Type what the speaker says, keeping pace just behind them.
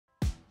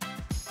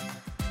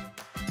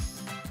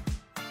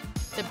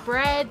The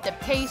bread, the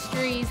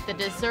pastries, the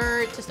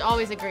dessert, just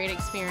always a great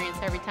experience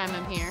every time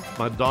I'm here.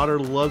 My daughter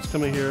loves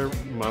coming here.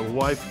 My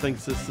wife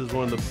thinks this is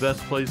one of the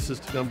best places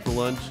to come for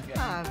lunch.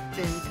 I've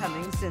been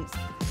coming since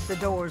the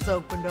doors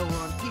opened over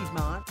on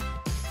Piedmont.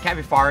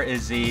 Pharr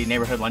is the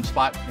neighborhood lunch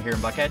spot here in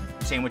Buckhead.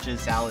 Sandwiches,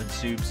 salads,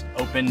 soups.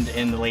 Opened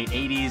in the late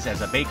 80s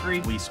as a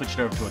bakery. We switched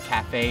over to a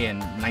cafe in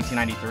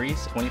 1993,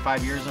 so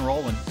 25 years and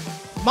rolling.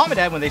 Mom and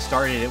Dad, when they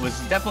started, it was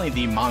definitely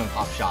the mom and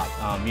pop shop.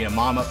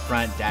 Mom up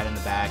front, Dad in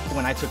the back.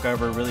 When I took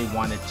over, really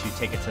wanted to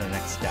take it to the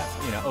next step.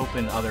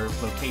 Open other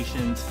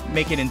locations,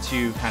 make it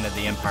into kind of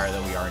the empire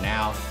that we are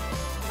now.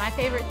 My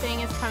favorite thing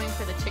is coming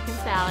for the chicken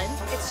salad.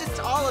 It's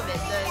just all of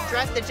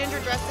it, the ginger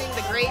dressing,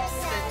 the grapes,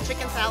 the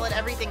chicken salad,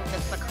 everything,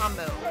 that's the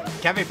combo.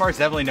 Pharr is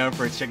definitely known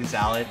for its chicken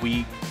salad.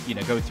 We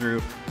go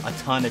through a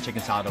ton of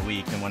chicken salad a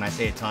week, and when I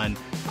say a ton,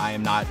 I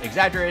am not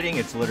exaggerating.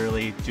 It's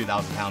literally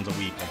 2,000 pounds a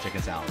week of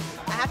chicken salad.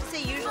 I have to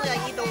say, usually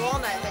I eat the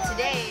walnut, but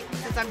today,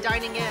 since I'm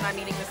dining in, I'm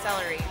eating the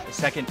celery. The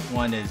second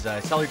one is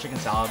celery chicken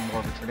salad, more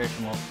of a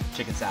traditional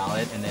chicken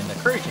salad, and then the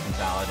curry chicken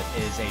salad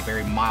is a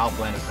very mild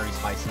blend of curry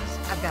spices.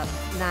 I've got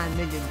 9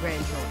 million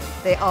grandchildren.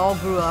 They all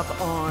grew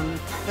up on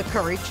the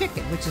curry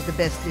chicken, which is the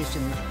best dish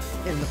in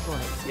the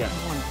place. Yeah.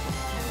 Wonderful.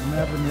 I'm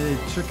having the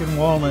chicken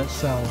walnut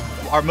salad.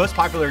 Our most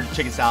popular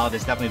chicken salad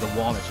is definitely the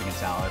walnut chicken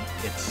salad.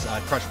 It's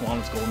crushed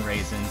walnuts, golden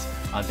raisins,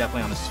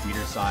 definitely on the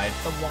sweeter side.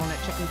 The walnut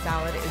chicken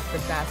salad is the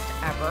best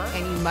ever,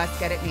 and you must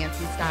get it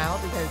Nancy style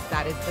because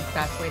that is the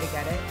best way to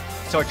get it.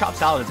 So our chopped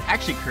salad is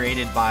actually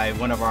created by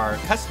one of our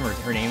customers.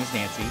 Her name is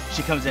Nancy.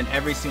 She comes in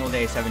every single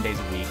day, 7 days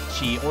a week.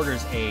 She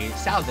orders a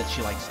salad that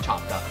she likes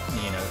chopped up.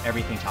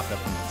 Everything chopped up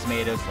from the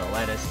tomatoes to the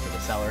lettuce to the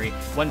celery.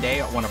 One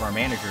day, one of our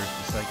managers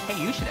was like,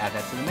 hey, you should add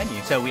that to the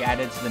menu. So we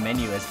added to the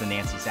menu as the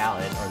Nancy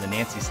salad, or the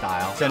Nancy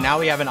style. So now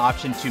we have an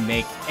option to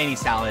make any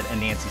salad a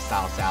Nancy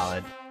style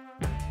salad.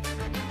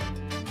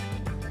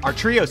 Our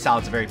trio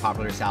salad is a very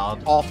popular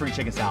salad. All 3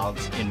 chicken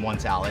salads in one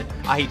salad.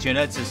 Ahi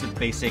tuna, it's just a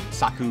basic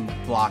saku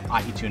block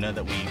ahi tuna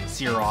that we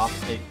sear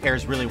off. It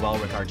pairs really well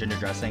with our ginger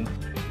dressing.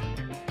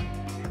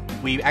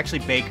 We actually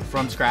bake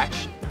from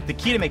scratch. The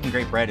key to making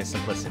great bread is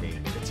simplicity.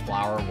 It's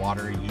flour,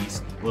 water,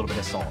 yeast, a little bit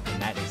of salt,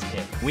 and that is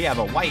it. We have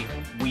a white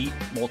wheat,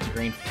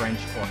 multigrain French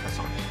or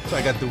croissant. So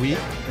I got the wheat,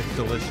 it's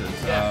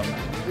delicious. Yeah.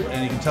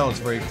 And you can tell it's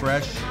very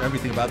fresh.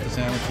 Everything about the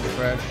sandwich is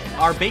fresh.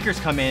 Our bakers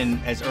come in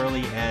as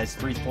early as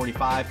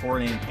 3:45, 4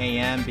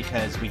 a.m.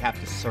 because we have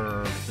to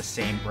serve the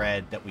same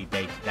bread that we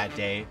bake that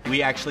day.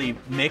 We actually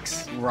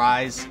mix,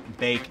 rise,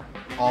 bake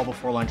all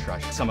before lunch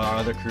rush. Some of our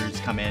other crews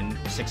come in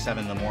 6,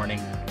 7 in the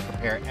morning,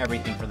 prepare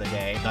everything for the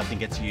day. Nothing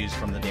gets used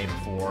from the day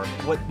before.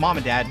 What Mom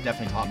and Dad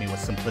definitely taught me was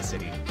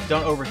simplicity.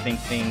 Don't overthink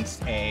things,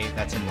 A,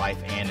 that's in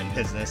life and in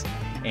business,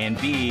 and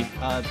B,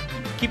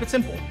 keep it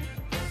simple.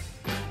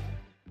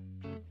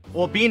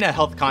 Well, being a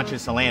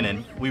health-conscious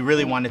Atlantan, we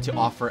really wanted to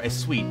offer a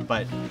sweet,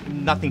 but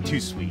nothing too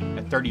sweet.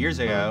 30 years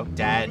ago,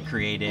 Dad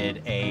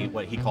created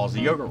what he calls a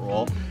yogurt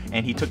roll,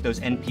 and he took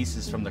those end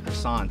pieces from the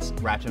croissants,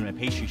 wrapped them in a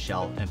pastry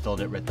shell, and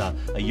filled it with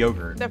a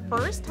yogurt. The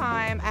first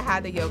time I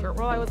had the yogurt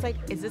roll, I was like,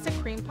 is this a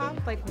cream puff?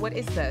 Like, what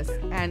is this?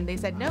 And they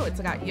said, no,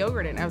 it's got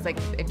yogurt in it. I was like,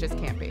 it just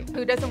can't be.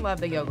 Who doesn't love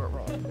the yogurt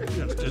roll?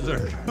 It's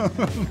dessert.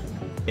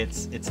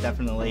 It's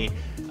definitely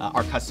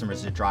our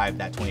customers that drive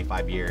that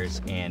 25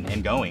 years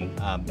and going.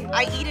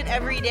 I eat it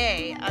every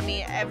day. I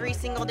mean, every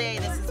single day,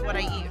 this is what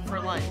I eat for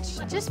lunch.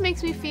 It just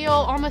makes me feel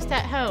almost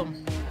at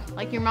home.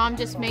 Like your mom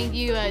just made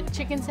you a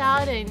chicken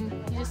salad and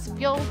you just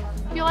feel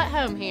at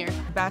home here.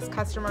 Best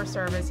customer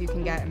service you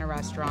can get in a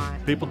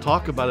restaurant. People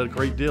talk about it a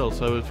great deal,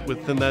 so it's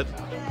within that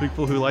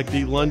people who like to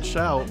eat lunch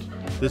out,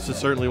 this is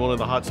certainly one of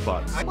the hot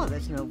spots. Well,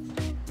 there's no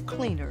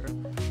cleaner,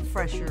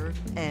 fresher,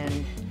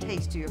 and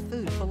tastier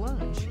food for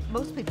lunch.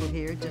 Most people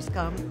here just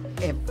come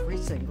every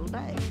single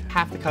day.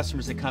 Half the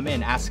customers that come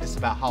in ask us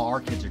about how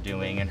our kids are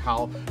doing and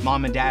how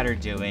Mom and Dad are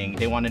doing.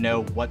 They want to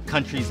know what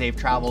countries they've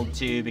traveled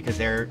to because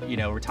they're,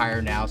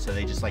 retired now, so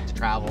they just like to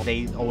travel.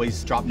 They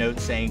always drop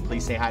notes saying,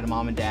 please say hi to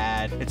Mom and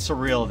Dad. It's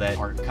surreal that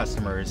our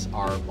customers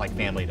are like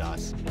family to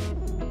us.